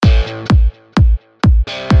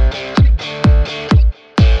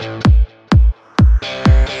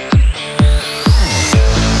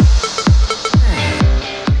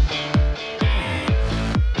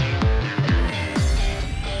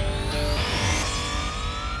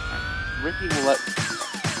Ricky will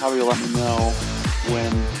probably let me know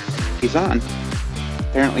when he's on.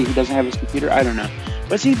 Apparently, he doesn't have his computer. I don't know.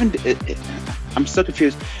 What's even? I'm still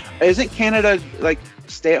confused. Isn't Canada like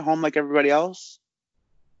stay at home like everybody else?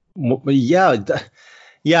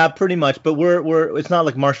 Yeah, pretty much. But we're it's not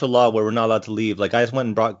like martial law where we're not allowed to leave. Like I just went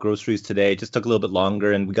and brought groceries today. It just took a little bit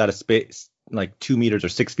longer, and we got a space like 2 meters or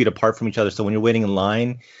 6 feet apart from each other. So when you're waiting in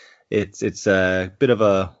line, it's a bit of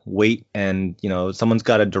a wait, and someone's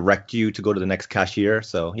got to direct you to go to the next cashier.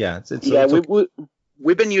 So yeah, it's okay.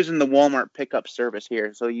 We've been using the Walmart pickup service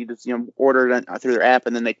here. So you just order it through their app,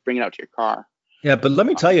 and then they bring it out to your car. Yeah, but let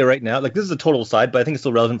me tell you right now, like this is a total side, but I think it's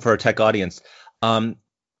still relevant for our tech audience.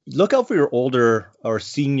 Look out for your older or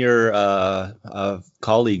senior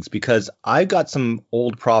colleagues, because I got some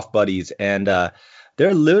old prof buddies, and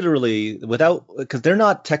they're literally because they're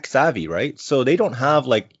not tech savvy, right? So they don't have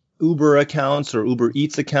like Uber accounts or Uber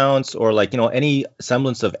Eats accounts or like any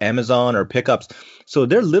semblance of Amazon or pickups. So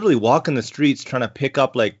they're literally walking the streets trying to pick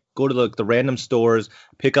up go to the random stores,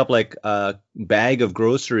 pick up like a bag of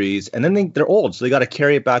groceries, and then they're old, so they got to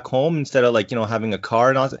carry it back home instead of having a car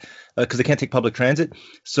and all, because they can't take public transit.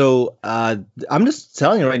 So I'm just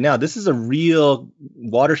telling you right now, this is a real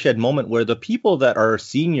watershed moment where the people that are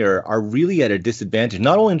senior are really at a disadvantage.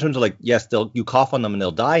 Not only in terms of yes, you cough on them and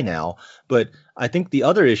they'll die now, but I think the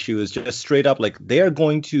other issue is just straight up they are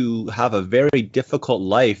going to have a very difficult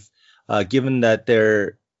life, given that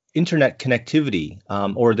their internet connectivity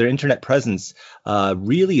or their internet presence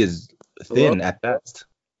really is thin at best.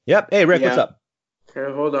 Yep. Hey, Rick, what's up?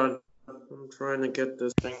 Okay, hold on. I'm trying to get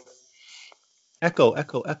this thing. Echo.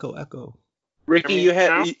 Ricky,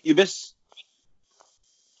 you miss.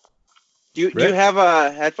 Do you have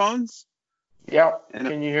headphones? Yeah.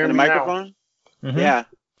 Can you hear me a microphone? Now? Mm-hmm. Yeah.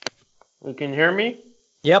 You can hear me?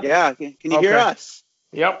 Yep. Yeah. Can you hear us?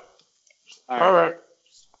 Yep. All right.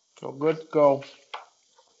 So good to go.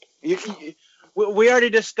 We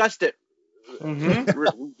already discussed it.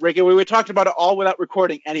 Mm-hmm. Ricky, we talked about it all without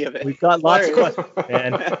recording any of it. We've got lots of questions,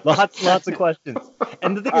 man. lots of questions.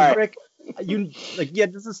 And the thing is, Rick,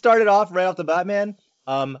 this has started off right off the bat, man.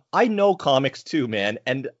 I know comics too, man,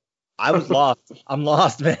 and I was lost. I'm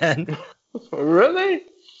lost, man. Really?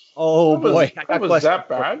 Oh boy, I got was that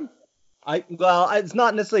bad? It's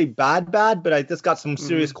not necessarily bad, but I just got some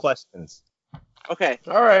serious questions. Okay.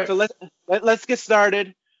 All right. So let's get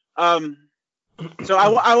started. So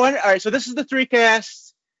I want. All right. So this is the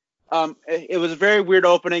 3cast. It was a very weird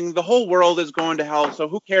opening. The whole world is going to hell. So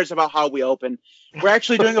who cares about how we open? We're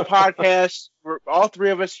actually doing a podcast. We're all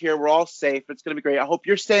three of us here. We're all safe. It's going to be great. I hope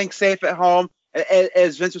you're staying safe at home.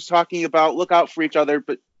 As Vince was talking about, look out for each other,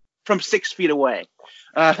 but from 6 feet away.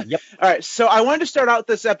 Yep. All right. So I wanted to start out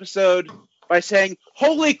this episode by saying,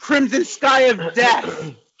 "Holy crimson sky of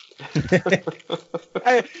death."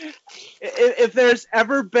 If there's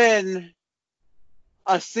ever been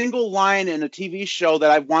a single line in a TV show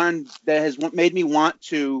that has made me want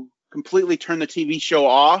to completely turn the TV show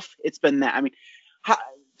off, it's been that. I mean,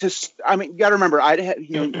 you got to remember,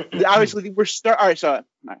 obviously we're All right, so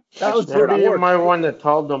that was you might want to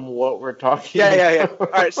tell them what we're talking. Yeah. All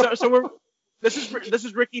right, so this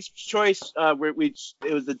is Ricky's choice. It was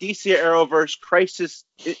the DC Arrowverse Crisis.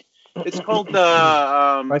 It's called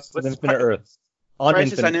the Crisis on Infinite Earths.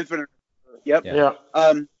 Crisis on Infinite Earths. Yep. Yeah.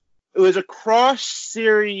 It was a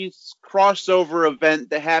cross-series crossover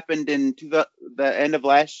event that happened in the end of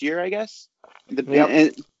last year, I guess. In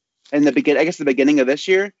the beginning of this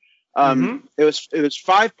year. It was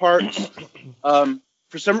 5 parts.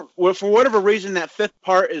 For whatever reason, that 5th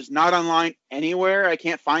part is not online anywhere. I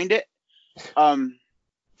can't find it.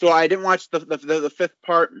 So I didn't watch the 5th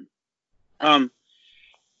part.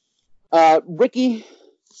 Ricky,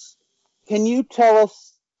 can you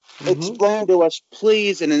explain to us,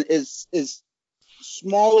 please, in as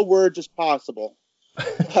small a words as possible,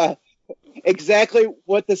 exactly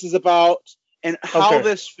what this is about and how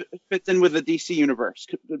this fits in with the DC universe?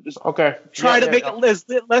 Try to make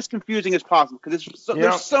it less confusing as possible, because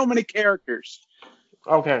there's so many characters.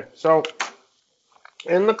 Okay, so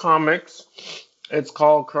in the comics, it's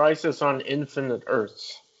called Crisis on Infinite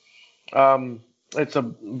Earths. It's a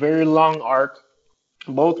very long arc.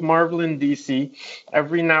 Both Marvel and DC,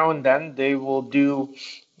 every now and then, they will do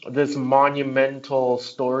this monumental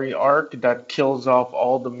story arc that kills off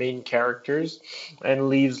all the main characters and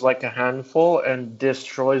leaves like a handful and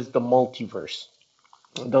destroys the multiverse.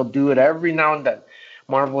 They'll do it every now and then.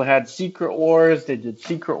 Marvel had Secret Wars. They did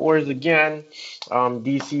Secret Wars again.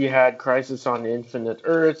 DC had Crisis on Infinite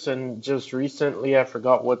Earths, and just recently, I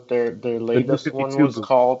forgot what their latest one was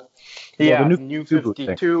called. Well, Yeah, the New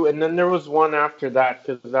 52, and then there was one after that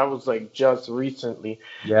because that was like just recently.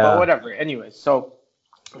 Yeah. But whatever. Anyway, so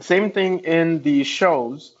same thing in the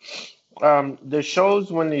shows. The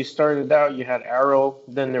shows when they started out, you had Arrow,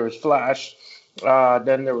 then there was Flash,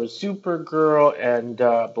 then there was Supergirl and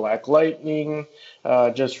Black Lightning.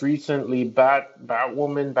 Just recently,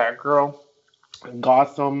 Batwoman, Batgirl,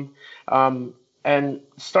 Gotham, and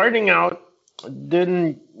starting out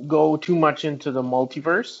didn't go too much into the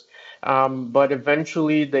multiverse. But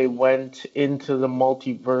eventually they went into the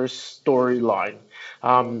multiverse storyline,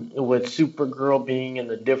 with Supergirl being in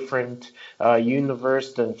a different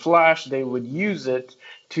universe than Flash. They would use it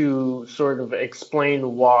to sort of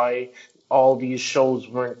explain why all these shows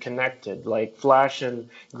weren't connected. Like Flash and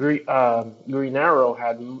Green Arrow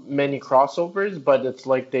had many crossovers, but it's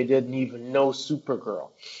like they didn't even know Supergirl.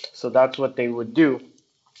 So that's what they would do.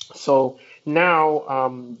 So now,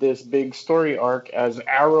 this big story arc, as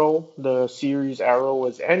Arrow, the series Arrow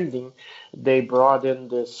was ending, they brought in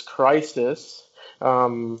this Crisis.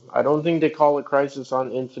 I don't think they call it Crisis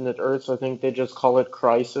on Infinite Earths. I think they just call it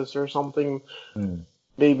Crisis or something.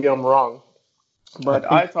 Maybe I'm wrong.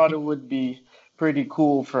 But I thought it would be pretty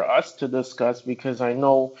cool for us to discuss because I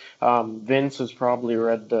know Vince has probably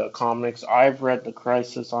read the comics. I've read the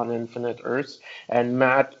Crisis on Infinite Earths, and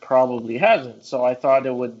Matt probably hasn't. So I thought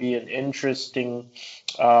it would be an interesting,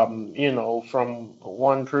 from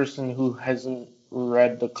one person who hasn't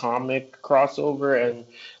read the comic crossover and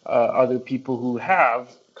other people who have,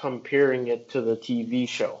 comparing it to the TV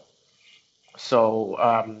show.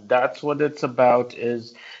 So that's what it's about,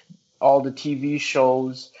 is all the TV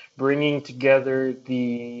shows bringing together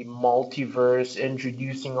the multiverse,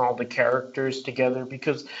 introducing all the characters together,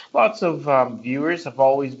 because lots of viewers have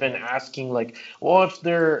always been asking, like, well, if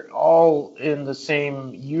they're all in the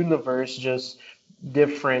same universe, just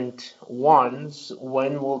different ones,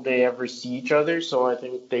 when will they ever see each other? So I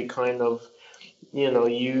think they kind of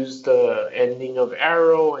use the ending of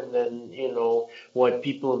Arrow, and then, what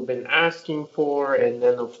people have been asking for. And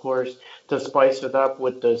then, of course, to spice it up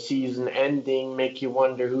with the season ending, make you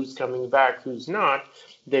wonder who's coming back, who's not,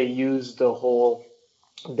 they use the whole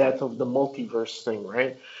death of the multiverse thing,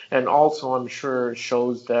 right? And also, I'm sure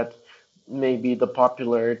shows that maybe the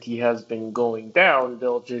popularity has been going down,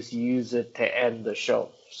 they'll just use it to end the show.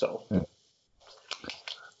 So.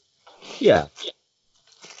 Yeah.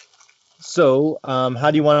 So,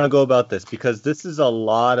 how do you want to go about this? Because this is a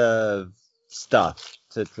lot of stuff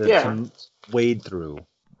to wade through,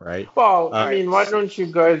 right? Well, I mean, why don't you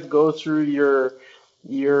guys go through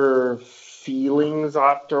your feelings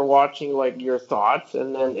after watching, like your thoughts,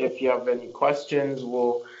 and then if you have any questions,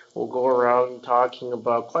 we'll go around talking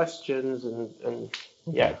about questions and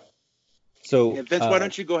yeah. So, Vince, why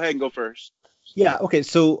don't you go ahead and go first? Yeah. Okay.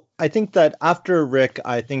 So I think that after Rick,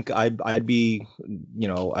 I think I'd be,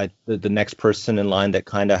 the next person in line that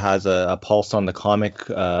kind of has a pulse on the comic,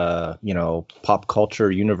 pop culture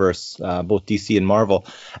universe, both DC and Marvel.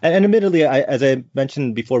 And admittedly, as I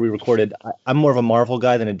mentioned before we recorded, I'm more of a Marvel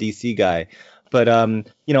guy than a DC guy. But I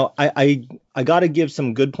got to give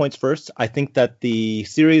some good points first. I think that the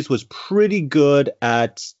series was pretty good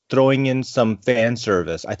at throwing in some fan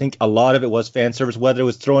service. I think a lot of it was fan service, whether it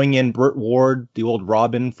was throwing in Burt Ward, the old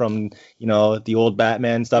Robin from the old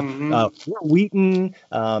Batman stuff, Wheaton,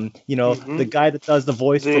 the guy that does the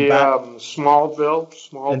voice for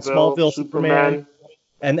Smallville, Superman.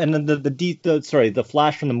 And then the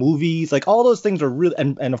Flash from the movies, like all those things are really,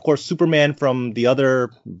 and of course Superman from the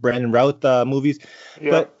other Brandon Routh movies.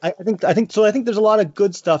 Yeah. But I think there's a lot of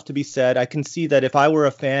good stuff to be said. I can see that if I were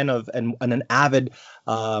a fan of and an avid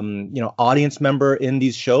audience member in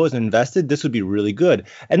these shows and invested, this would be really good.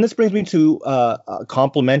 And this brings me to a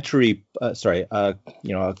complimentary, at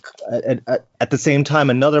the same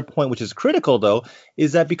time, another point which is critical though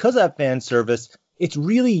is that because of that fan service, it's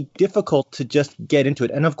really difficult to just get into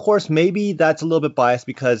it. And of course, maybe that's a little bit biased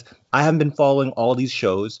because I haven't been following all these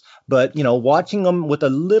shows, but watching them with a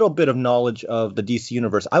little bit of knowledge of the DC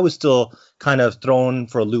universe, I was still kind of thrown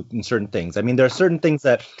for a loop in certain things. I mean, there are certain things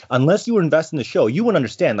that unless you were invested in the show, you wouldn't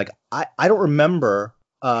understand. Like I don't remember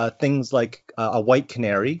things like a White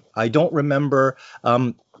Canary. I don't remember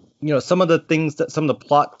some of the things some of the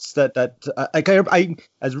plots that I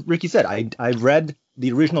as Ricky said, I read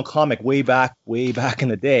the original comic way back in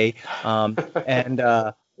the day, and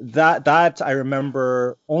that I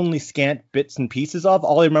remember only scant bits and pieces of.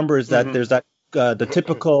 All I remember is that there's that the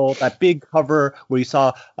typical that big cover where you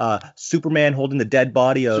saw Superman holding the dead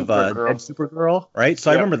body of dead Supergirl, right?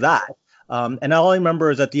 So I remember that. And all I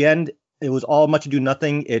remember is at the end, it was all Much Ado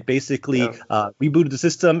Nothing. It basically rebooted the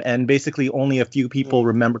system, and basically only a few people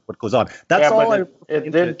remembered what goes on. That's all.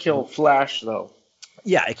 It did kill Flash, though.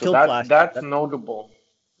 Yeah, it killed Flash. That's notable.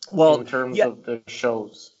 Well, in terms of the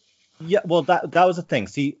shows. Yeah, well, that was the thing.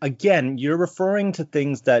 See, again, you're referring to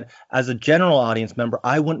things that, as a general audience member,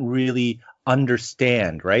 I wouldn't really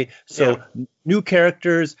understand, right? So new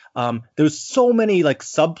characters, there's so many like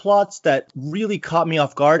subplots that really caught me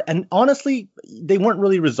off guard, and honestly they weren't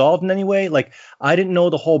really resolved in any way. Like, I didn't know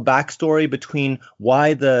the whole backstory between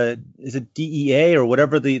why is it DEA or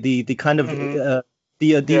whatever the kind of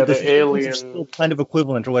the alien kind of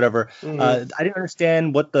equivalent or whatever. I didn't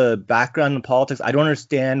understand what the background in politics. I don't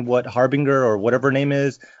understand what Harbinger or whatever her name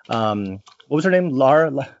is. What was her name? Lara,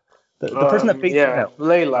 the person that faced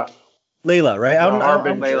Layla, right?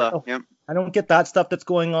 I don't get that stuff that's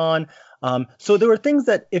going on. So there were things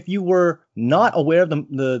that if you were not aware of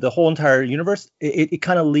the whole entire universe, it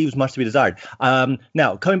kind of leaves much to be desired.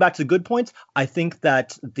 Now, coming back to the good points, I think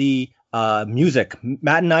that the music,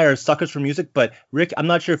 Matt and I are suckers for music, but Rick, I'm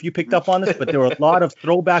not sure if you picked up on this, but there were a lot of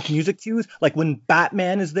throwback music cues. Like when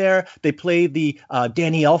Batman is there, they play the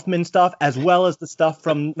Danny Elfman stuff, as well as the stuff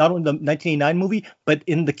from not only the 1989 movie, but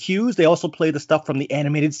in the cues, they also play the stuff from the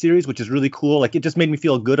animated series, which is really cool. Like, it just made me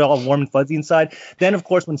feel good, all warm and fuzzy inside. Then, of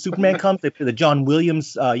course, when Superman comes, they play the John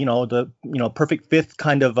Williams, Perfect Fifth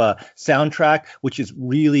kind of soundtrack, which is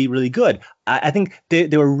really, really good. I think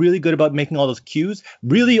they were really good about making all those cues,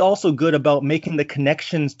 really also good about making the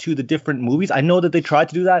connections to the different movies. I know that they tried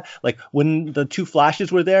to do that. Like when the two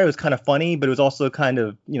Flashes were there, it was kind of funny, but it was also kind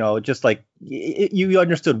of, just like you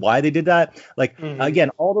understood why they did that. Like, again,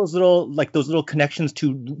 all those little connections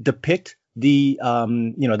to depict the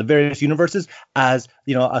the various universes as,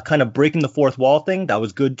 a kind of breaking the fourth wall thing. That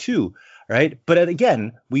was good too. Right. But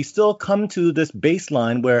again, we still come to this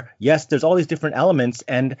baseline where, yes, there's all these different elements,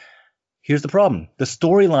 and here's the problem. The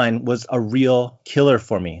storyline was a real killer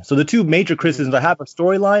for me. So the two major criticisms I have are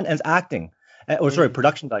storyline and acting.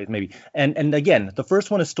 Production values maybe. And again, the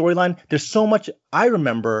first one is storyline. There's so much. I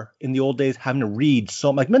remember in the old days having to read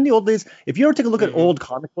so much. Like in the old days, if you ever take a look at old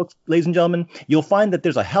comic books, ladies and gentlemen, you'll find that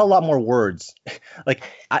there's a hell lot more words.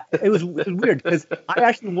 It was weird because I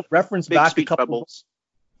actually referenced back a couple bubbles.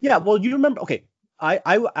 Yeah, well, you remember. Okay.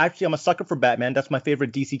 I'm a sucker for Batman. That's my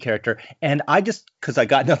favorite DC character. And I just, because I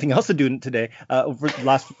got nothing else to do today over the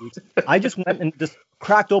last few weeks, I just went and just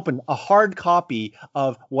cracked open a hard copy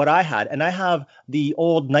of what I had. And I have the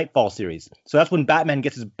old Nightfall series. So that's when Batman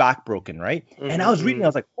gets his back broken, right? And I was reading, I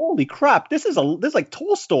was like, holy crap, this is like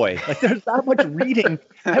Tolstoy. Like, there's that much reading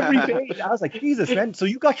every page. I was like, Jesus, man. So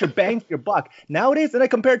you got your bang for your buck. Nowadays, then I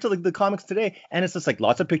compare it to the comics today, and it's just like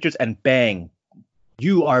lots of pictures and bang.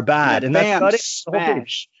 You are bad, and that's not it.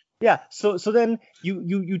 Smash. Yeah. So then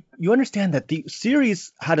you understand that the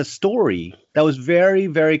series had a story that was very,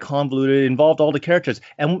 very convoluted, involved all the characters,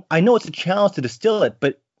 and I know it's a challenge to distill it,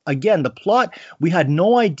 but again, the plot, we had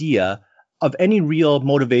no idea of any real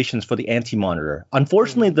motivations for the Anti-Monitor.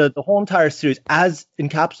 Unfortunately, the whole entire series, as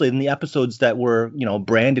encapsulated in the episodes that were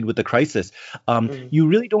branded with the Crisis, you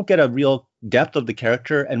really don't get a real depth of the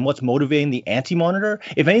character and what's motivating the Anti-Monitor.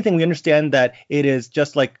 If anything, we understand that it is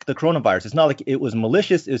just like the coronavirus. It's not like it was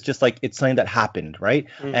malicious. It's just like it's something that happened, right?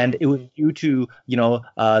 And it was due to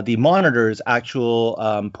the Monitor's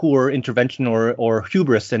actual poor intervention or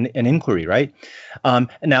hubris and inquiry, right? And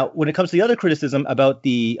now, when it comes to the other criticism about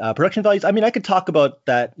the production values, I mean, I could talk about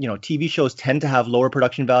that. TV shows tend to have lower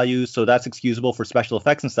production values, so that's excusable for special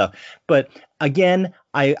effects and stuff. But again,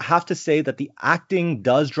 I have to say that the acting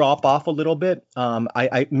does drop off a little bit.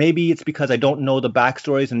 I maybe it's because I don't know the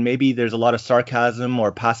backstories, and maybe there's a lot of sarcasm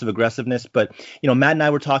or passive aggressiveness. But Matt and I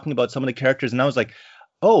were talking about some of the characters, and I was like,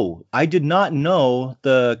 oh, I did not know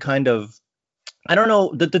the kind of, I don't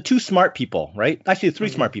know, the two smart people, right? Actually, the three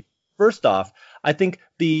smart people. First off, I think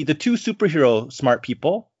the two superhero smart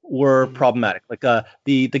people were problematic. Like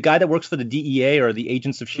the guy that works for the DEA or the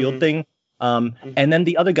Agents of S.H.I.E.L.D. thing. And then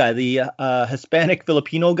the other guy, the Hispanic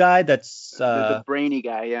Filipino guy, that's the brainy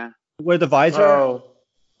guy, yeah. Where the visor. Oh.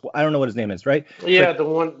 I don't know what his name is, right? Yeah,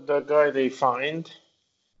 but, the guy they find.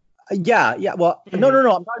 Yeah. Well,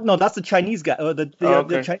 no, that's the Chinese guy. The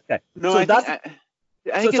Chinese guy. No, so I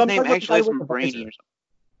think his name actually is from Brainy or something.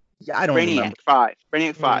 Yeah, I don't remember.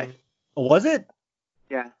 Brainiac 5. Oh, was it?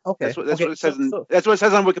 Yeah. Okay. That's what it says. That's what it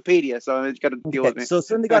says on Wikipedia. So I got to deal with it. So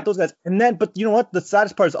then they got those guys, and then, but you know what? The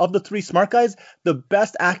saddest part is, of the three smart guys, the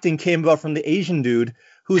best acting came about from the Asian dude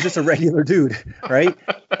who's just a regular dude, right?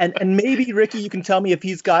 And maybe Ricky, you can tell me if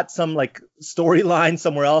he's got some like storyline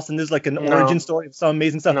somewhere else, and there's like an origin story of some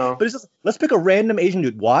amazing stuff. No. But it's just, let's pick a random Asian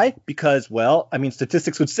dude. Why? Because, well, I mean,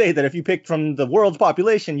 statistics would say that if you picked from the world's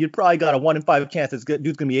population, you'd probably got a 1 in 5 chance this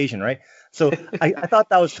dude's gonna be Asian, right? So I thought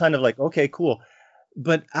that was kind of like, okay, cool.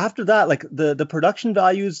 But after that, like the production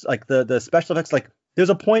values, like the special effects, like there's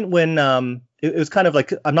a point when it was kind of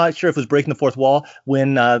like, I'm not sure if it was breaking the fourth wall,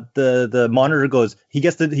 when the monitor goes, he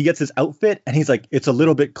gets his outfit and he's like, it's a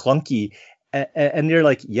little bit clunky. And you're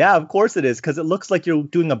like, yeah, of course it is, because it looks like you're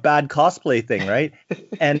doing a bad cosplay thing, right?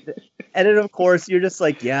 and then of course you're just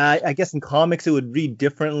like, yeah, I guess in comics it would read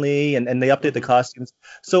differently, and they update the costumes.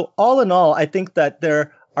 So all in all, I think that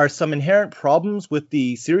there are some inherent problems with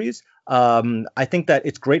the series. I think that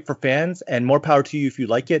it's great for fans, and more power to you if you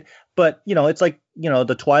like it. But, you know, it's like, you know,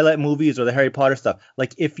 the Twilight movies or the Harry Potter stuff.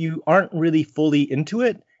 Like, if you aren't really fully into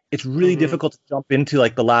it, it's really difficult to jump into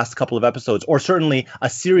like the last couple of episodes, or certainly a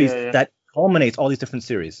series that culminates all these different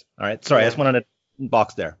series. All right. Sorry, I just wanted to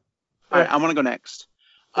box there. All right, I want to go next.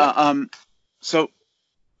 So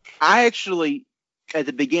I actually, at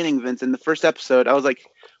the beginning, Vince, in the first episode, I was like,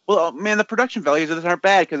 well, man, the production values of this aren't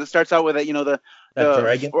bad, because it starts out with it, you know,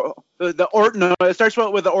 it starts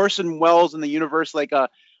out with the Orson Welles in the universe, like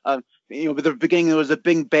you know, at the beginning there was a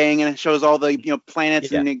big bang, and it shows all the, you know,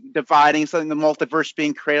 planets and dividing, something, the multiverse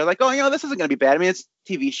being created. Like, oh, you know, this isn't going to be bad. I mean, it's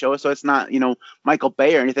a TV show, so it's not, you know, Michael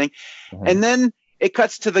Bay or anything. And then it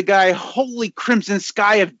cuts to the guy, holy crimson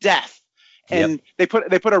sky of death. And they put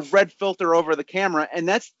a red filter over the camera, and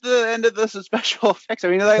that's the end of the special effects. I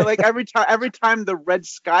mean, like every time the red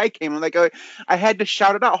sky came, like I had to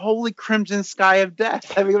shout it out, "Holy crimson sky of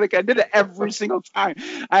death!" I mean, like I did it every single time.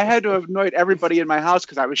 I had to have annoyed everybody in my house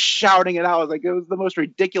because I was shouting it out. I was like, it was the most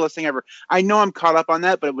ridiculous thing ever. I know I'm caught up on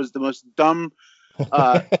that, but it was the most dumb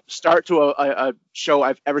start to a show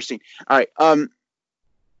I've ever seen. All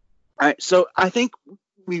right. So I think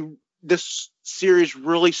this series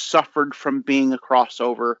really suffered from being a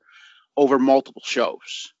crossover over multiple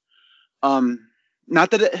shows.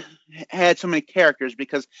 Not that it had so many characters,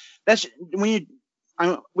 because that's when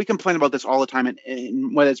we complain about this all the time,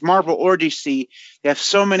 and whether it's Marvel or DC, they have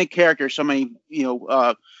so many characters, so many, you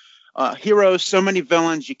know, heroes, so many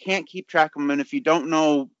villains, you can't keep track of them, and if you don't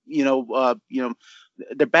know,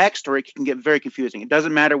 their backstory can get very confusing. It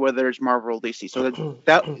doesn't matter whether it's Marvel or DC. So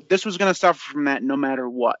that this was going to suffer from that no matter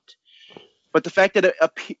what. But the fact that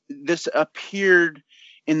this appeared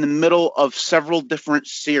in the middle of several different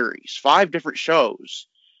series, 5 different shows,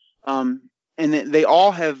 and they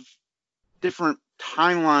all have different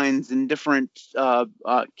timelines and different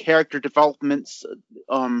character developments.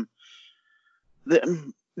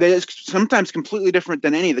 That is sometimes completely different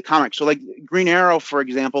than any of the comics. So, like Green Arrow, for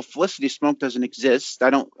example, Felicity Smoke doesn't exist.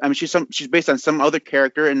 She's based on some other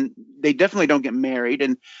character, and they definitely don't get married,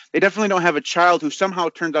 and they definitely don't have a child who somehow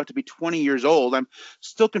turns out to be 20 years old. I'm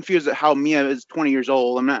still confused at how Mia is 20 years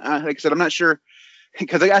old. I'm not, like I said, I'm not sure,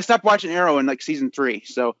 because I stopped watching Arrow in like season 3.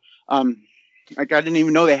 So, like I didn't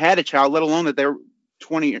even know they had a child, let alone that they were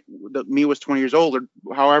 20. That Mia was 20 years old,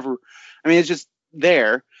 or however. I mean, it's just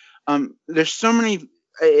there. There's so many.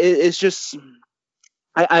 It's just,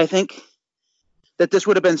 I think that this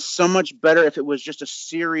would have been so much better if it was just a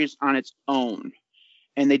series on its own,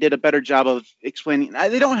 and they did a better job of explaining.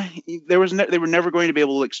 They were never going to be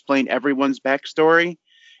able to explain everyone's backstory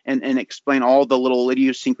and explain all the little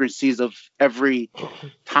idiosyncrasies of every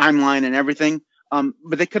timeline and everything.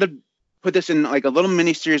 But they could have put this in like a little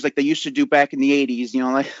mini series like they used to do back in the 80s, you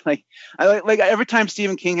know, like every time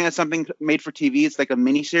Stephen King has something made for TV, it's like a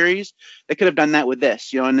mini series. They could have done that with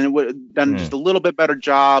this, you know, and it would have done just a little bit better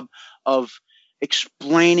job of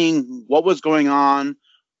explaining what was going on,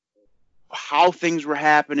 how things were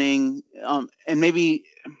happening, and maybe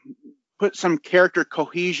put some character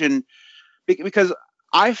cohesion, because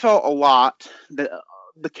I felt a lot that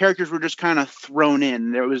the characters were just kind of thrown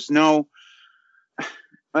in. There was no,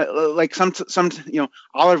 like some, you know,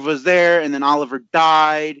 Oliver was there, and then Oliver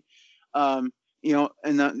died, you know,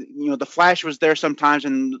 and the Flash was there sometimes,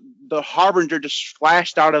 and the Harbinger just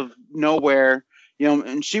flashed out of nowhere, you know,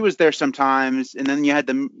 and she was there sometimes, and then you had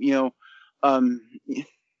the, you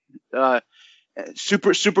know,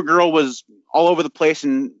 Supergirl was all over the place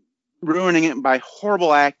and ruining it by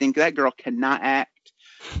horrible acting. That girl cannot act.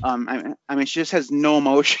 I mean, she just has no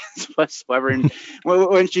emotions whatsoever. And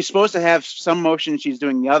when she's supposed to have some motion, she's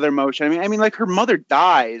doing the other motion. I mean, like her mother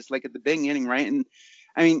dies like at the beginning, right? And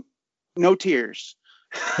I mean, no tears.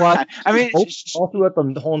 Well, I mean, all throughout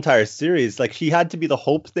the whole entire series, like she had to be the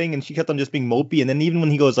hope thing, and she kept on just being mopey. And then even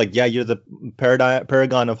when he goes like, "Yeah, you're the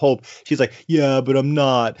paragon of hope," she's like, "Yeah, but I'm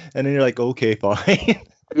not." And then you're like, "Okay, fine."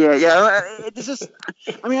 Yeah. It's just,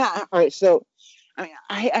 I mean, all right. So, I mean,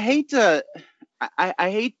 I hate to, I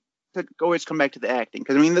hate to always come back to the acting,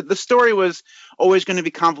 because I mean, the story was always going to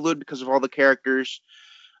be convoluted because of all the characters.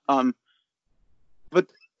 But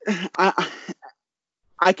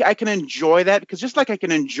I can enjoy that, because just like I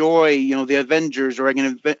can enjoy, the Avengers, or I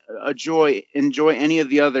can enjoy any of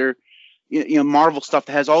the other, Marvel stuff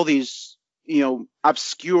that has all these,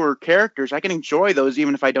 obscure characters. I can enjoy those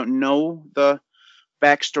even if I don't know the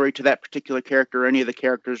backstory to that particular character or any of the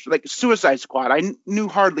characters. Like Suicide Squad, I knew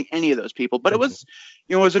hardly any of those people, but it was,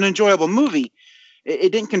 it was an enjoyable movie.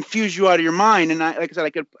 It didn't confuse you out of your mind, and like I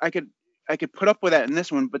said, I could put up with that in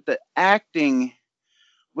this one, but the acting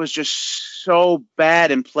was just so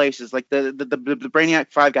bad in places. Like the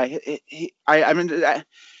Brainiac 5 guy, I mean,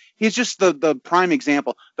 he's just the prime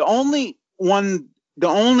example. The only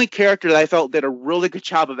character that I felt did a really good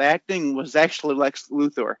job of acting was actually Lex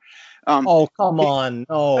Luthor. Oh, come on.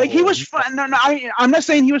 No. Like, he was fun. No, I'm not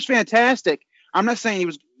saying he was fantastic. I'm not saying he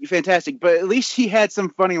was fantastic, but at least he had some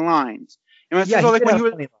funny lines. Yeah, so like when he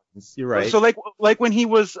was, funny lines. You're right. So like when he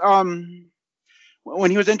was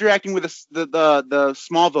interacting with the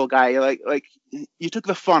Smallville guy, like you took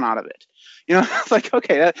the fun out of it. It's like,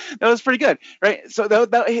 okay, that was pretty good, right? So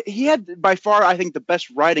that he had by far, I think, the best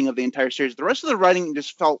writing of the entire series. The rest of the writing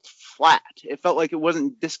just felt flat. It felt like it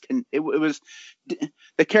wasn't it was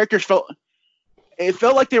the characters felt. It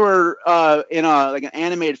felt like they were in an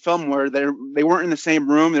animated film where they weren't in the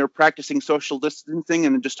same room. They were practicing social distancing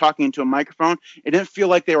and just talking into a microphone. It didn't feel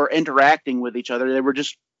like they were interacting with each other. They were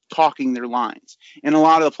just talking their lines in a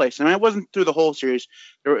lot of the places. I mean, it wasn't through the whole series.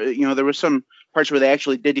 There was some parts where they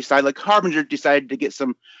actually did decide, like Harbinger decided to get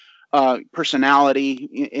some personality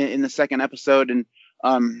in the second episode, and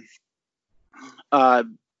like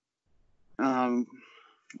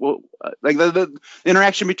the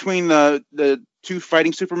interaction between the two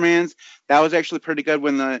fighting Supermans, that was actually pretty good.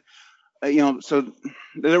 When so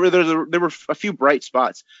there were a few bright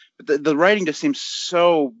spots, but the writing just seems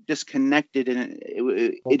so disconnected, and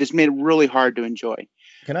it just made it really hard to enjoy.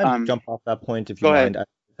 Can I jump off that point if you mind?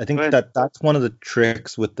 I think that's one of the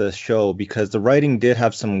tricks with the show, because the writing did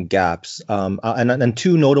have some gaps, and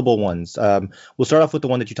two notable ones. We'll start off with the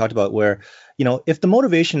one that you talked about, where, if the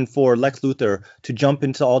motivation for Lex Luthor to jump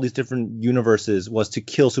into all these different universes was to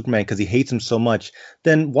kill Superman because he hates him so much,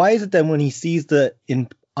 then why is it that when he sees the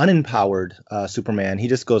unempowered Superman, he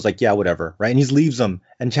just goes like, yeah, whatever, right? And he just leaves him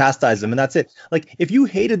and chastises him, and that's it. Like, if you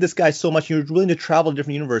hated this guy so much, you're willing to travel to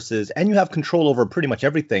different universes, and you have control over pretty much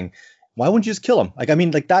everything, why wouldn't you just kill him? Like, I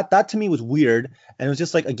mean, like that to me was weird, and it was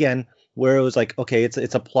just like, again, where it was like, okay, it's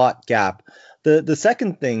a plot gap. The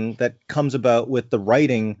second thing that comes about with the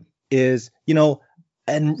writing is,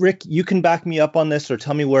 and Rick, you can back me up on this or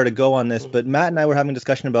tell me where to go on this, but Matt and I were having a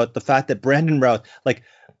discussion about the fact that Brandon Routh, like,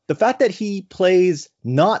 the fact that he plays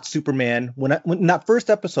not Superman, when in that first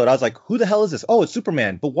episode, I was like, who the hell is this? Oh, it's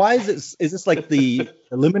Superman. But why is this like the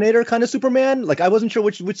Eliminator kind of Superman? Like, I wasn't sure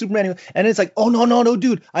which Superman he was. And it's like, oh, no,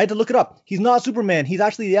 dude, I had to look it up. He's not Superman. He's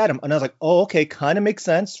actually the Atom. And I was like, oh, okay, kind of makes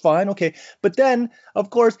sense. Fine, okay. But then, of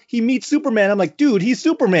course, he meets Superman. I'm like, dude, he's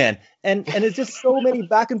Superman. And it's just so many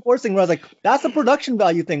back and forth things where I was like, that's a production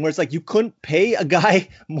value thing, where it's like, you couldn't pay a guy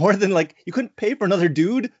more than, like, you couldn't pay for another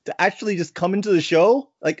dude to actually just come into the show.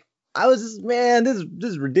 Like, I was just, man, this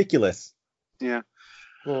is ridiculous. Yeah.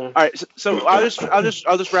 All right. So I'll just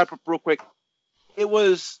wrap up real quick. It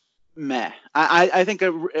was meh. I think,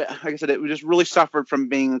 like I said, it just really suffered from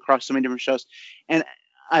being across so many different shows, and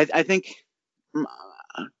I think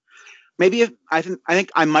maybe I think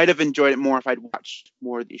I might have enjoyed it more if I'd watched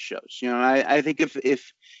more of these shows. I think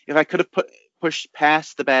if I could have pushed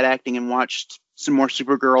past the bad acting and watched some more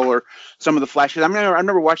Supergirl or some of the Flash. I've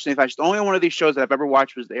never watched any Flash. The only one of these shows that I've ever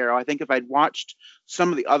watched was the Arrow. I think if I'd watched some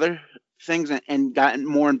of the other things and gotten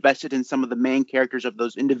more invested in some of the main characters of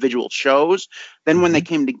those individual shows, then when they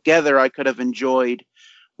came together, I could have enjoyed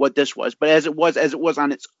what this was. But as it was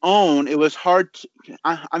on its own, it was hard to,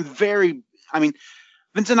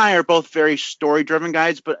 Vince and I are both very story-driven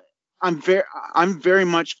guys, but I'm very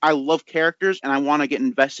much, I love characters and I want to get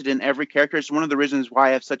invested in every character. It's one of the reasons why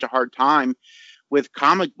I have such a hard time with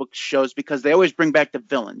comic book shows, because they always bring back the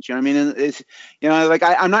villains. You know what I mean? It's, like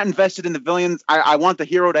I'm not invested in the villains. I want the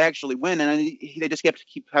hero to actually win, and they just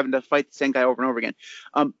keep having to fight the same guy over and over again.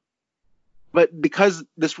 But because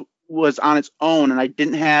this was on its own and I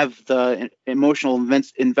didn't have the emotional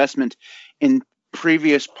investment in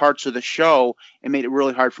previous parts of the show, it made it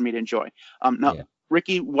really hard for me to enjoy.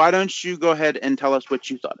 Ricky, why don't you go ahead and tell us what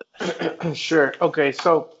you thought of it? Sure. Okay,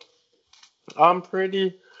 so I'm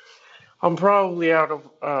probably out of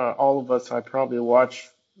all of us, I probably watched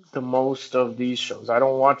the most of these shows. I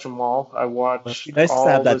don't watch them all. I Must watch be nice to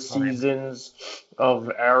have all the that time. seasons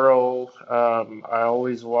of Arrow. I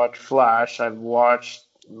always watch Flash. I've watched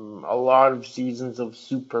a lot of seasons of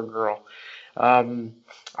Supergirl. Um,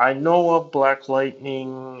 I know of Black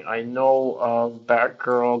Lightning. I know of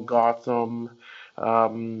Batgirl, Gotham.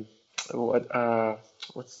 Um, what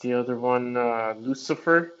what's the other one?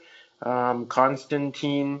 Lucifer,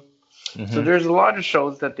 Constantine. So Hmm. there's a lot of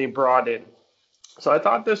shows that they brought in. So I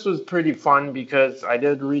thought this was pretty fun because I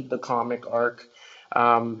did read the comic arc.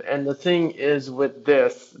 And the thing is with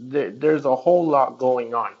this, there's a whole lot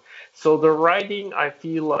going on. So the writing, I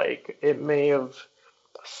feel like it may have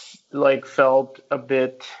like felt a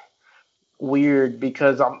bit weird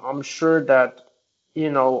because I'm sure that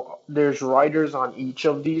there's writers on each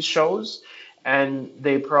of these shows and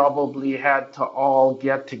they probably had to all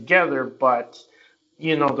get together, but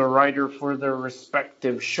the writer for their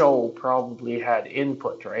respective show probably had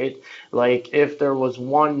input, right? Like if there was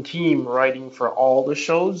one team writing for all the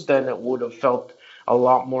shows, then it would have felt a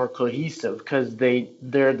lot more cohesive because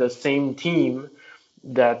they're the same team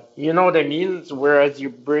that, you know what I mean? Whereas you're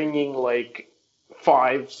bringing like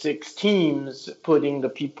five, six teams, putting the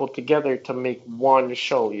people together to make one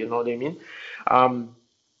show, you know what I mean? Um,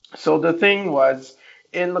 so the thing was,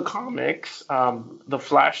 in the comics, the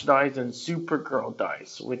Flash dies and Supergirl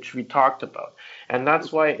dies, which we talked about, and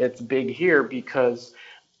that's why it's big here because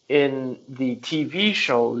in the TV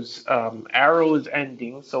shows, Arrow's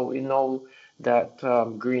ending, so we know that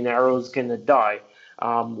Green Arrow's gonna die.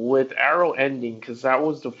 With Arrow ending, because that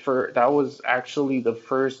was actually the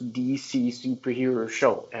first DC superhero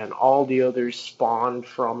show, and all the others spawned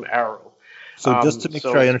from Arrow. So just to make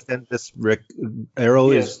sure I So understand this, Rick,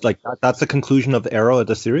 Arrow yes, is like that's the conclusion of Arrow of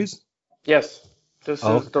the series. yes, this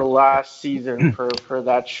Oh, is the last season for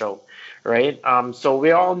that show, right? So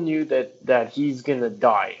we all knew that he's gonna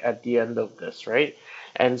die at the end of this, right?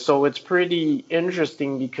 And so it's pretty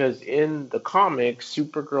interesting because in the comics,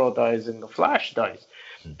 Supergirl dies and the Flash dies,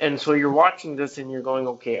 and so you're watching this and you're going,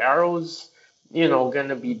 okay, Arrow's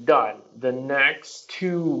gonna be done. The next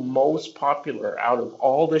two most popular out of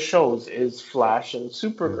all the shows is Flash and okay.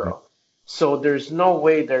 Supergirl. So there's no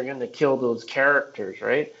way they're gonna kill those characters,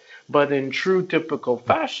 right? But in true typical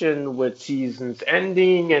fashion, with seasons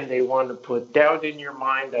ending and they want to put doubt in your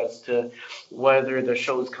mind as to whether the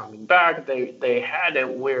show's coming back, they had it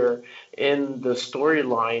where in the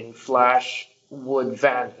storyline, Flash would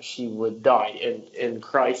vanish, he would die in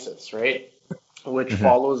Crisis, right? Which Hmm.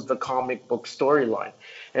 follows the comic book storyline.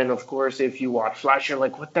 And of course, if you watch Flash, you're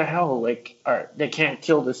like, what the hell? Like, they can't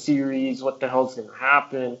kill the series. What the hell's going to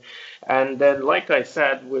happen? And then, like I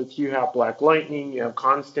said, with you have Black Lightning, you have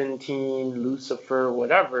Constantine, Lucifer,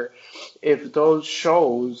 whatever. If those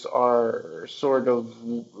shows are sort of,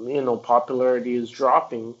 popularity is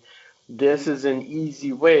dropping, this is an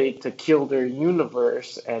easy way to kill their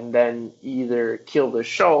universe and then either kill the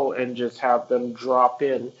show and just have them drop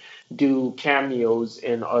in, do cameos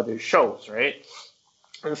in other shows, right?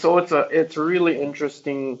 And so it's really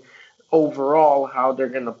interesting overall how they're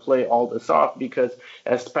going to play all this off because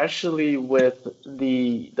especially with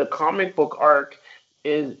the comic book arc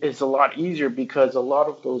is a lot easier because a lot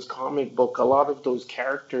of those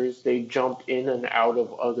characters they jump in and out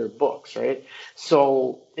of other books, right?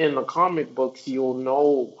 So in the comic books you'll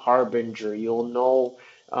know Harbinger, you'll know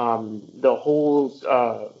the whole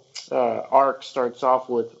arc starts off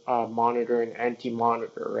with Monitor and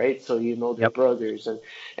Anti-Monitor, right? So you know they're Yep. brothers, and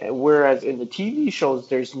whereas in the TV shows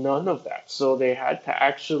there's none of that, so they had to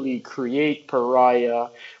actually create Pariah,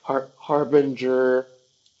 Harbinger,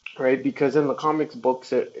 right? Because in the comics books,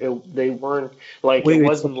 they weren't like it Wait. So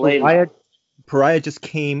wasn't Layla. Pariah just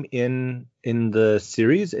came in the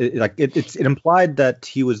series. It implied that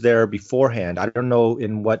he was there beforehand. I don't know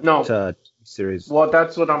in what No, series. well,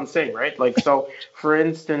 that's what I'm saying, right? Like, so for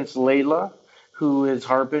instance, Layla, who is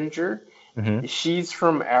Harbinger, Hmm. she's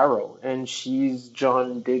from Arrow and she's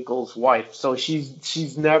John Diggle's wife. So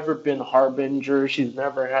she's never been Harbinger. She's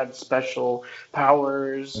never had special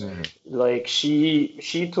powers. Like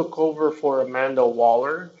she took over for Amanda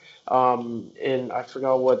Waller. In I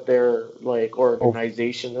forgot what their like Oh,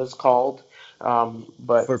 organization is called.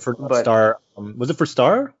 But for not but Star. Was it for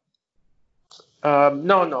Star?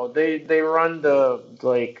 No, no, they run the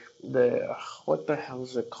like the what the hell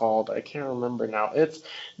is it called? I can't remember now. It's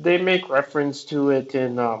they make reference to it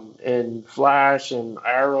in Flash and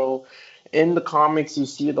Arrow. In the comics, you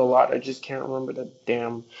see it a lot. I just can't remember the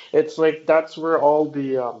damn. It's like that's where all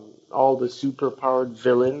all the superpowered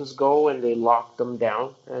villains go and they lock them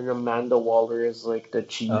down, and Amanda Waller is like the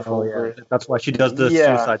chief over it. That's why she does the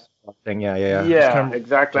Yeah, suicide thing. Yeah. yeah,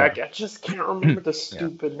 exactly. Yeah. I just can't remember the Yeah.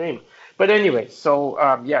 stupid name. But anyway, so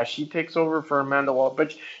yeah, she takes over for Amanda Waller.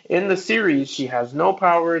 But in the series, she has no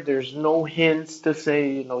power. There's no hints to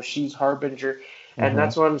say, she's Harbinger. And Mm-hmm.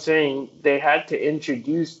 that's what I'm saying. They had to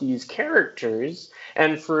introduce these characters.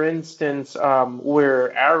 And for instance,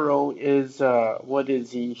 where Arrow is, what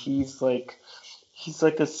is he? He's like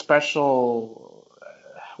a special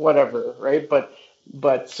whatever, right?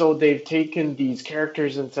 But so they've taken these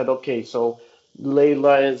characters and said, okay, so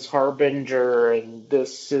Layla is Harbinger and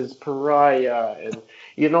this is Pariah, and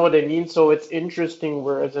you know what I mean? So it's interesting,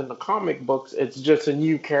 whereas in the comic books it's just a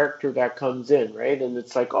new character that comes in, right? And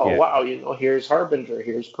it's like, oh Yeah. wow, here's Harbinger,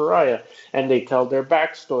 here's Pariah, and they tell their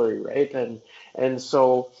backstory, right? And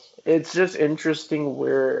so it's just interesting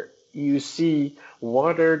where you see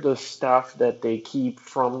what are the stuff that they keep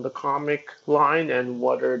from the comic line and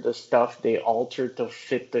what are the stuff they alter to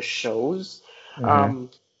fit the shows. Mm-hmm. Um,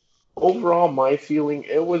 Overall, my feeling,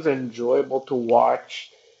 it was enjoyable to watch.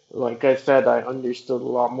 Like I said, I understood a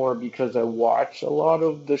lot more because I watched a lot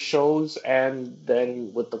of the shows, and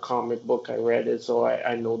then with the comic book, I read it, so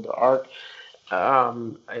I know the art.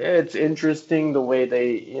 It's interesting the way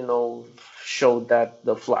they, showed that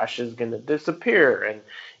the Flash is gonna disappear, and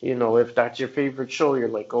if that's your favorite show, you're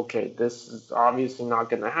like, okay, this is obviously not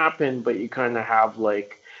gonna happen, but you kind of have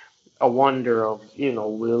like a wonder of,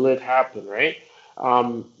 will it happen, right?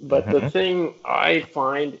 But the Mm-hmm. thing I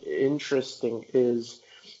find interesting is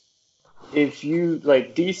if you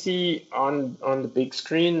like DC on the big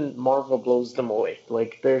screen, Marvel blows them away.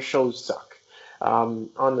 Like their shows suck.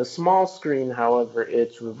 On the small screen, however,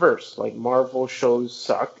 it's reversed. Like Marvel shows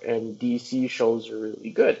suck and DC shows are really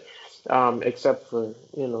good, except for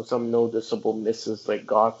some noticeable misses like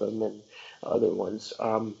Gotham and other ones.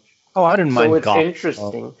 Oh, I didn't So mind it's Gotham. Oh.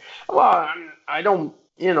 interesting. Well, I don't,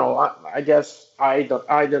 I guess I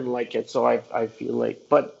didn't like it, so I feel like,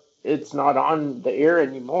 but it's not on the air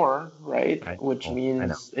anymore, right? Which I know.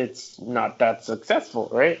 means it's not that successful,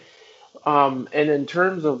 right? And in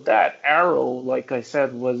terms of that, Arrow, like I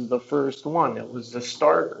said, was the first one. It was the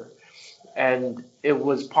starter, and it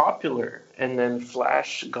was popular. And then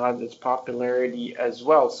Flash got its popularity as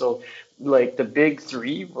well. So, like the big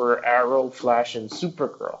three were Arrow, Flash, and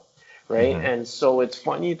Supergirl, right? Mm-hmm. And so it's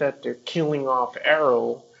funny that they're killing off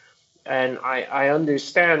Arrow, and I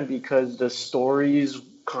understand because the stories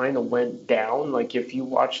kind of went down. Like if you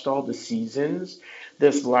watched all the seasons,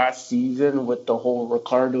 this last season with the whole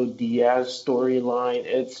Ricardo Diaz storyline,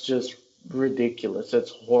 it's just ridiculous.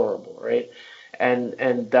 It's horrible, right?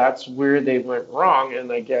 And that's where they went wrong,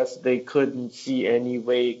 and I guess they couldn't see any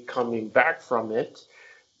way coming back from it.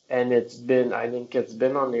 And I think it's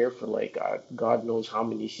been on there for like God knows how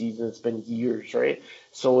many seasons. It's been years, right?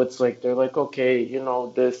 So it's like they're like, okay,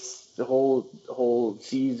 this whole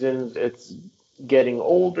season, it's getting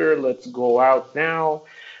older. Let's go out now.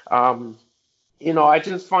 Um, I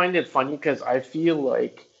just find it funny because I feel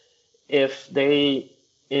like if they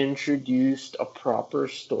introduced a proper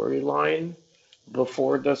storyline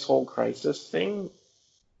before this whole crisis thing,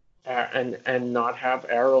 and not have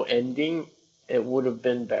Arrow ending, it would have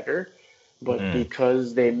been better. But Mm.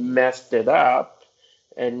 because they messed it up,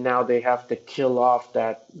 and now they have to kill off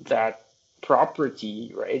that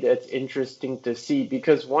property, right? It's interesting to see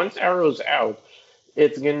because once Arrow's out,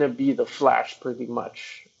 it's gonna be the Flash pretty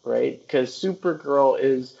much, right? Because Supergirl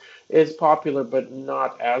is popular, but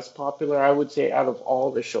not as popular. I would say out of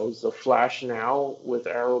all the shows, the Flash now with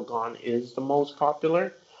Arrow gone is the most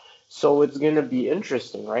popular. So it's going to be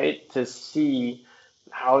interesting, right, to see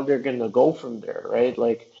how they're going to go from there, right?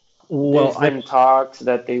 Like, Well, there's been talks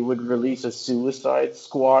that they would release a Suicide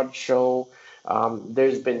Squad show.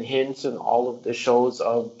 There's been hints in all of the shows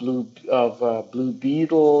of Blue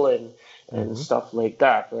Beetle and Mhm. stuff like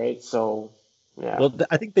that, right? So, yeah. Well,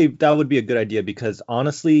 I think that would be a good idea because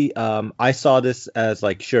honestly, I saw this as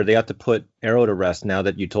like, sure, they have to put Arrow to rest now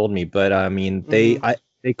that you told me, but I mean, Hmm.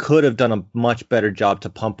 they could have done a much better job to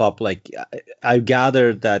pump up. Like, I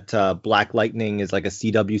gathered that Black Lightning is like a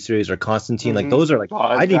CW series or Constantine. Like, Hmm. those are like, Oh,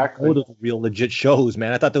 I didn't even know exactly. those were real legit shows,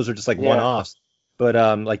 man. I thought those were just like Yeah. one-offs. But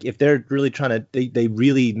like if they're really trying to, they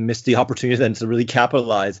really missed the opportunity then to really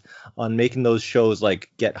capitalize on making those shows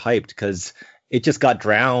like get hyped because it just got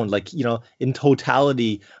drowned. Like, in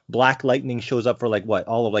totality, Black Lightning shows up for like what,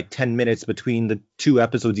 all of like 10 minutes between the two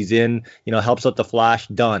episodes he's in, helps out the Flash,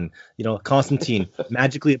 done. Constantine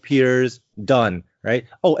magically appears, done, right?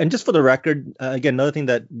 Oh, and just for the record, again, another thing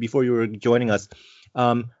that before you were joining us,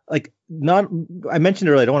 like not, I mentioned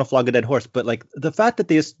earlier, I don't want to flog a dead horse, but like the fact that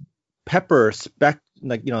they just Pepper,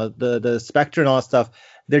 the Spectre and all that stuff,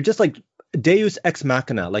 they're just like Deus ex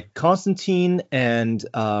machina, like Constantine and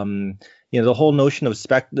the whole notion of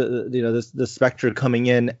the Spectre coming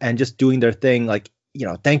in and just doing their thing, like,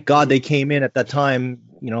 thank God they came in at that time.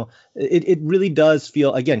 It really does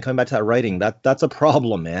feel, again, coming back to that writing, that's a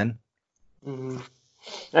problem, man. Mm-hmm.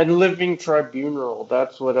 And Living Tribunal,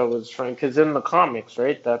 that's what I was trying, because in the comics,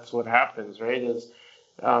 right, that's what happens, right, is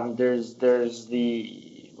there's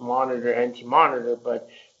the Monitor, Anti-Monitor, but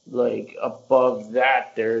like above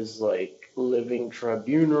that, there's like Living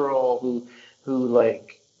Tribunal who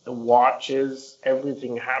like watches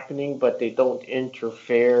everything happening, but they don't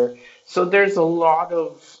interfere. So there's a lot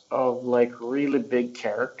of like really big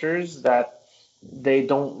characters that they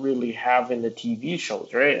don't really have in the TV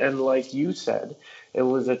shows, right? And like you said, it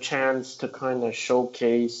was a chance to kind of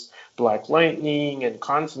showcase Black Lightning and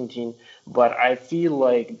Constantine, but I feel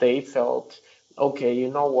like they felt, okay, you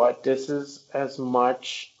know what, this is as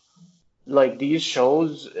much like these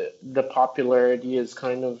shows, the popularity is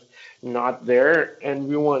kind of not there, and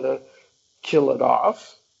we want to kill it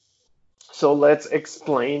off. So let's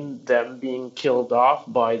explain them being killed off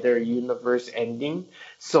by their universe ending.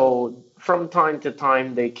 So from time to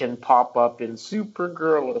time, they can pop up in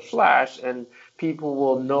Supergirl or Flash, and people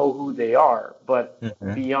will know who they are. But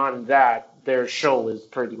beyond that, their show is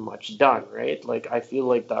pretty much done, right? Like, I feel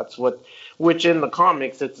like that's which in the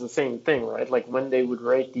comics, it's the same thing, right? Like, when they would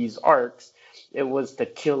write these arcs, it was to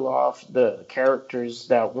kill off the characters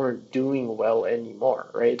that weren't doing well anymore,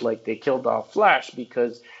 right? Like, they killed off Flash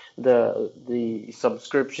because the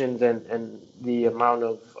subscriptions and the amount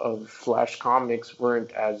of Flash comics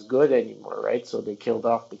weren't as good anymore, right? So they killed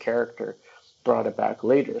off the character, brought it back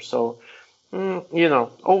later. So,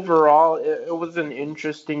 overall, it was an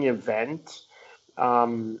interesting event. I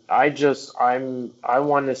want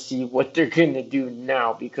to see what they're gonna do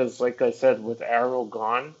now because, like I said, with Arrow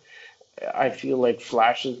gone, I feel like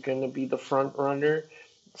Flash is gonna be the front runner.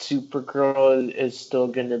 Supergirl is still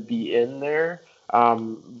gonna be in there.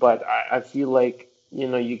 But I feel like,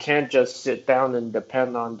 you can't just sit down and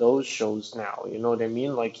depend on those shows now. You know what I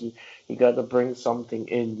mean? Like you got to bring something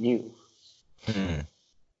in new.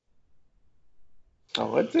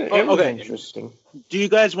 Oh, it was interesting. Do you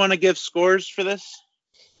guys want to give scores for this?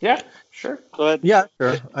 Yeah, sure. Go ahead. Yeah,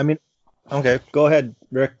 sure. I mean, okay, go ahead,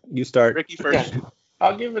 Rick. You start. Ricky first. Yeah.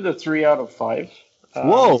 I'll give it a 3 out of 5.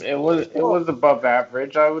 Whoa! It was above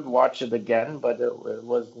average. I would watch it again, but it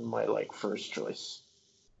wasn't my first choice.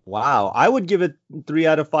 Wow, I would give it 3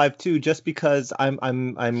 out of 5 too, just because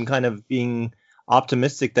I'm kind of being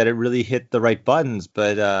optimistic that it really hit the right buttons.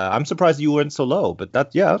 But I'm surprised you weren't so low. But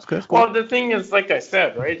that's good. Cool. Well, the thing is, like I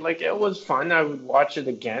said, right? Like it was fun. I would watch it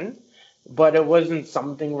again, but it wasn't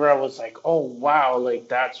something where I was like, oh wow, like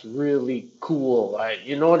that's really cool.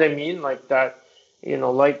 You know what I mean? Like that.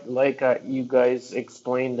 Like you guys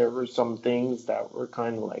explained, there were some things that were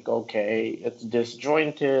kind of like, okay, it's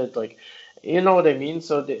disjointed, like, you know what I mean?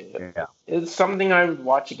 So it's something I would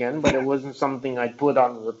watch again, but it wasn't something I'd put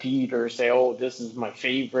on repeat or say, oh, this is my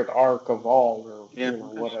favorite arc of all, or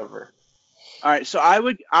whatever. All right, so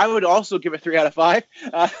I would also give it 3 out of 5.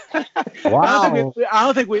 Wow. I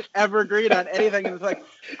don't think we've ever agreed on anything. It's like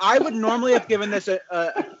I would normally have given this a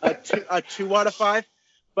 2 out of 5.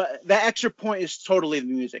 But that extra point is totally the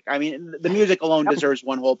music. I mean, the music alone deserves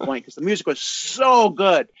one whole point because the music was so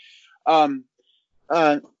good. I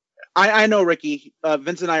know, Ricky.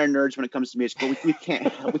 Vince and I are nerds when it comes to music, but we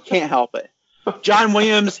can't help it. John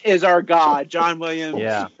Williams is our god. John Williams.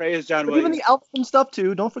 Yeah. Praise John but Williams. Even the Elfman stuff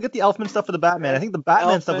too. Don't forget the Elfman stuff for the Batman. I think the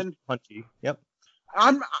Batman stuff was punchy. Yep.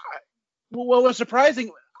 What was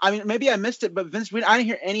surprising? I mean, maybe I missed it, but Vince, I didn't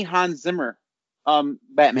hear any Hans Zimmer.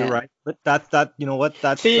 Batman. You're right, but that's you know what?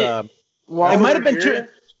 That's it might have been too.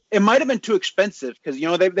 It might have been too expensive because they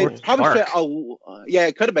probably spent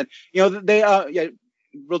it could have been.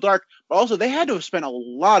 Real dark, but also they had to have spent a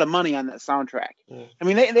lot of money on that soundtrack. Yeah. I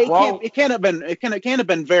mean, it can't have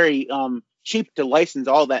been very cheap to license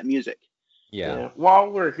all that music. Yeah. While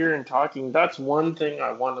we're here and talking, that's one thing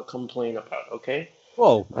I want to complain about. Okay.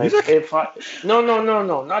 Whoa, music? No,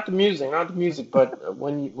 not the music, but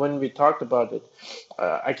when we talked about it,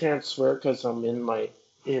 I can't swear because I'm in my,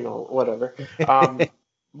 whatever.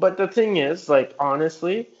 But the thing is, like,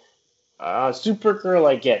 honestly, Supergirl,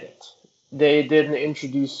 I get it. They didn't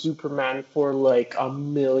introduce Superman for like a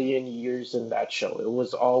million years in that show. It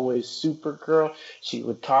was always Supergirl. She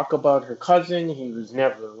would talk about her cousin. He was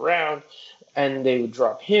never around, and they would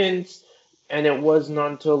drop hints. And it wasn't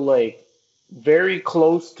until like very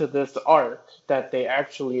close to this arc that they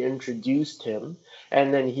actually introduced him,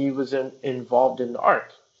 and then he was involved in the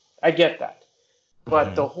arc. I get that.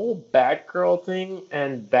 But the whole Batgirl thing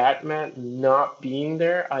and Batman not being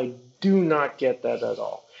there, I do not get that at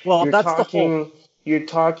all. Well, that's the whole. You're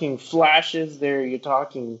talking Flashes there. You're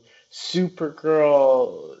talking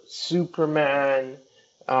Supergirl, Superman,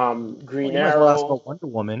 Green Arrow, Wonder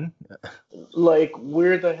Woman. Like,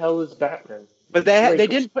 where the hell is Batman? But they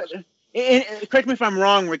didn't put. And correct me if I'm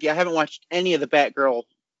wrong, Ricky. I haven't watched any of the Batgirl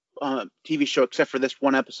TV show except for this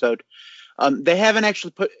one episode. They haven't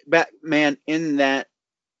actually put Batman in that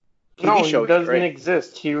TV show. No, he doesn't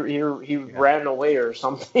exist. He ran away or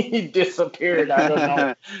something. He disappeared. I don't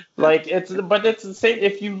know. But it's the same.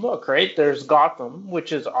 If you look, right, there's Gotham,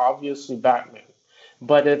 which is obviously Batman,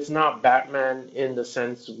 but it's not Batman in the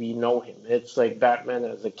sense we know him. It's like Batman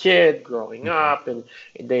as a kid growing up, and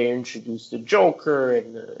they introduced the Joker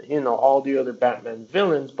and all the other Batman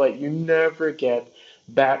villains, but you never get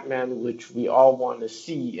Batman, which we all want to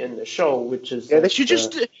see in the show, which is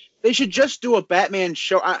they should just do a Batman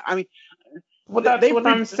show. I mean, well, that's what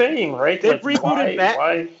I'm saying, right? They've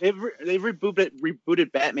rebooted They've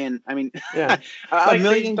rebooted Batman. I mean, yeah, a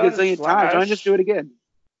million gazillion times. Why don't just do it again?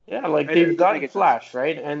 Yeah, like they've got Flash,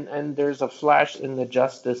 right? And there's a Flash in the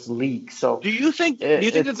Justice League. So do you think that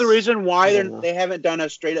the reason why they haven't done a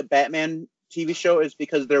straight up Batman TV show is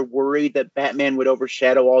because they're worried that Batman would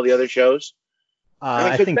overshadow all the other shows?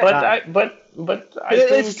 I think, but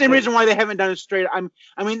it's the same reason why they haven't done it straight. I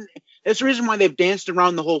mean, it's the reason why they've danced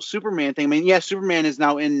around the whole Superman thing. I mean, yeah, Superman is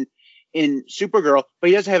now in Supergirl,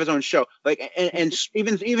 but he doesn't have his own show. Like, and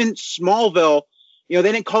even Smallville, they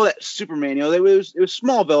didn't call that Superman. It was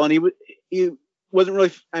Smallville, and he wasn't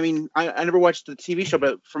really. I mean, I never watched the TV show,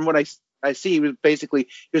 but from what I see, he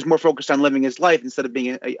was more focused on living his life instead of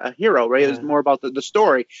being a hero, right? It was more about the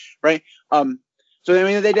story, right? So, I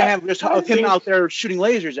mean, they didn't have just him out there shooting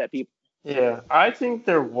lasers at people. Yeah, I think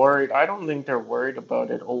they're worried. I don't think they're worried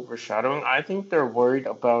about it overshadowing. I think they're worried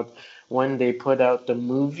about when they put out the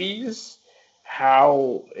movies,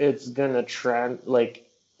 how it's going to trend, like,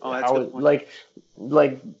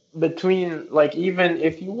 between, like, even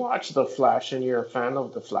if you watch The Flash and you're a fan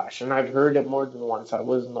of The Flash, and I've heard it more than once, I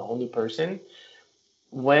wasn't the only person,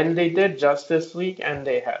 when they did Justice League and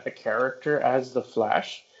they had the character as The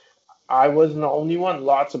Flash, I wasn't the only one.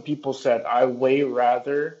 Lots of people said I way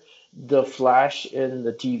rather the Flash in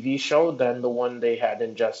the TV show than the one they had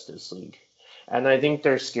in Justice League. And I think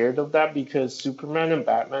they're scared of that because Superman and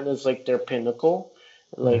Batman is like their pinnacle,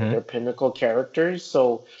 their pinnacle characters.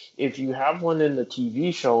 So if you have one in the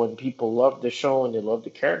TV show and people love the show and they love the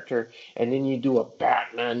character, and then you do a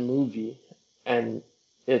Batman movie and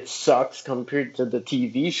it sucks compared to the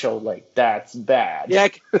TV show, like, that's bad. Yeah,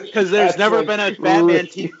 because there's never been a Batman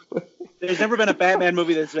There's never been a Batman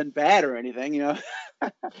movie that's been bad or anything, No,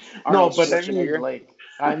 but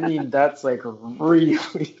I mean, that's like really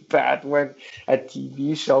bad when a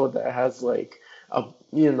TV show that has like a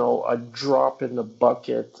drop in the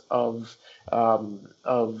bucket of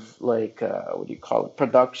like what do you call it,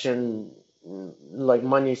 production, like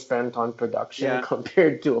money spent on production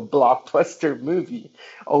compared to a blockbuster movie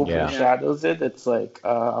overshadows it. It's like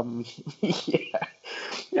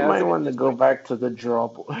you might want to go back to the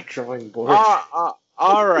drawing board.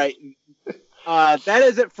 All right. That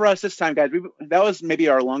is it for us this time, guys. That was maybe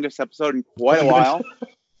our longest episode in quite a while.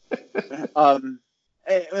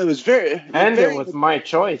 It was it was my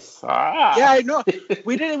choice. Yeah, I know.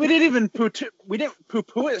 We didn't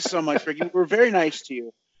poo-poo it so much, Ricky. We were very nice to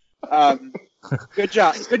you. Good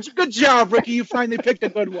job. Good job, Ricky. You finally picked a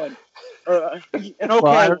good one. I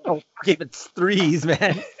don't know. Gave it threes,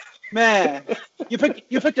 man. Man, you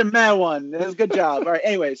picked a mad one. That was a good job. All right.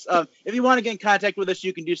 Anyways, if you want to get in contact with us,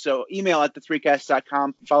 you can do so. Email at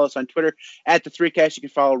the3cast.com. Follow us on Twitter at the3cast. You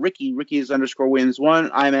can follow Ricky. Ricky is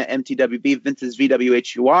 _Williams1. I'm at MTWB. Vince is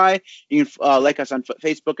VWHUY. You can like us on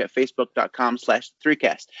Facebook at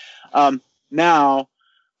facebook.com/3cast. Now,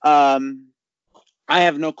 I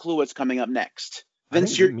have no clue what's coming up next.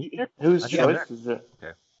 Vince, whose choice is it?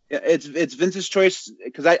 Okay. It's Vince's choice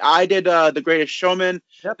because I did The Greatest Showman,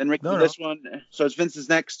 then Ricky did this one, so it's Vince's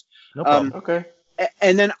next. No problem. Okay.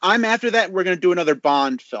 And then I'm after that. We're gonna do another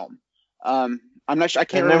Bond film. I'm not sure. I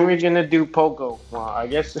can't. And then we're gonna do Pogo. Well, I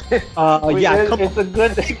guess. It's a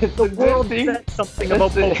good thing. Something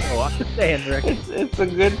about Pogo. I'm just saying, Rick. It's a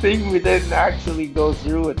good thing we didn't actually go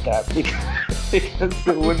through with that because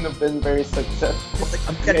it wouldn't have been very successful.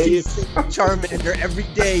 I'm catching Charmander every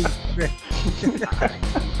day, Rick.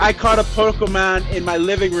 I caught a Pokemon in my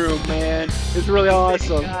living room, man. It's really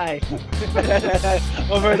awesome.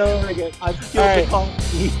 Over and over again. I'm killed the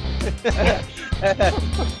colony.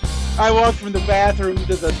 I walked from the bathroom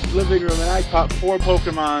to the living room and I caught 4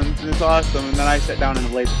 Pokemons and it's awesome. And then I sat down and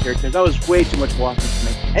played the characters. That was way too much walking for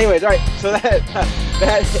me. Anyways, all right. So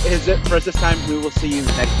that is it for us this time. We will see you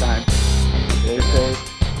next time. Stay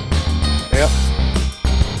safe. Yep.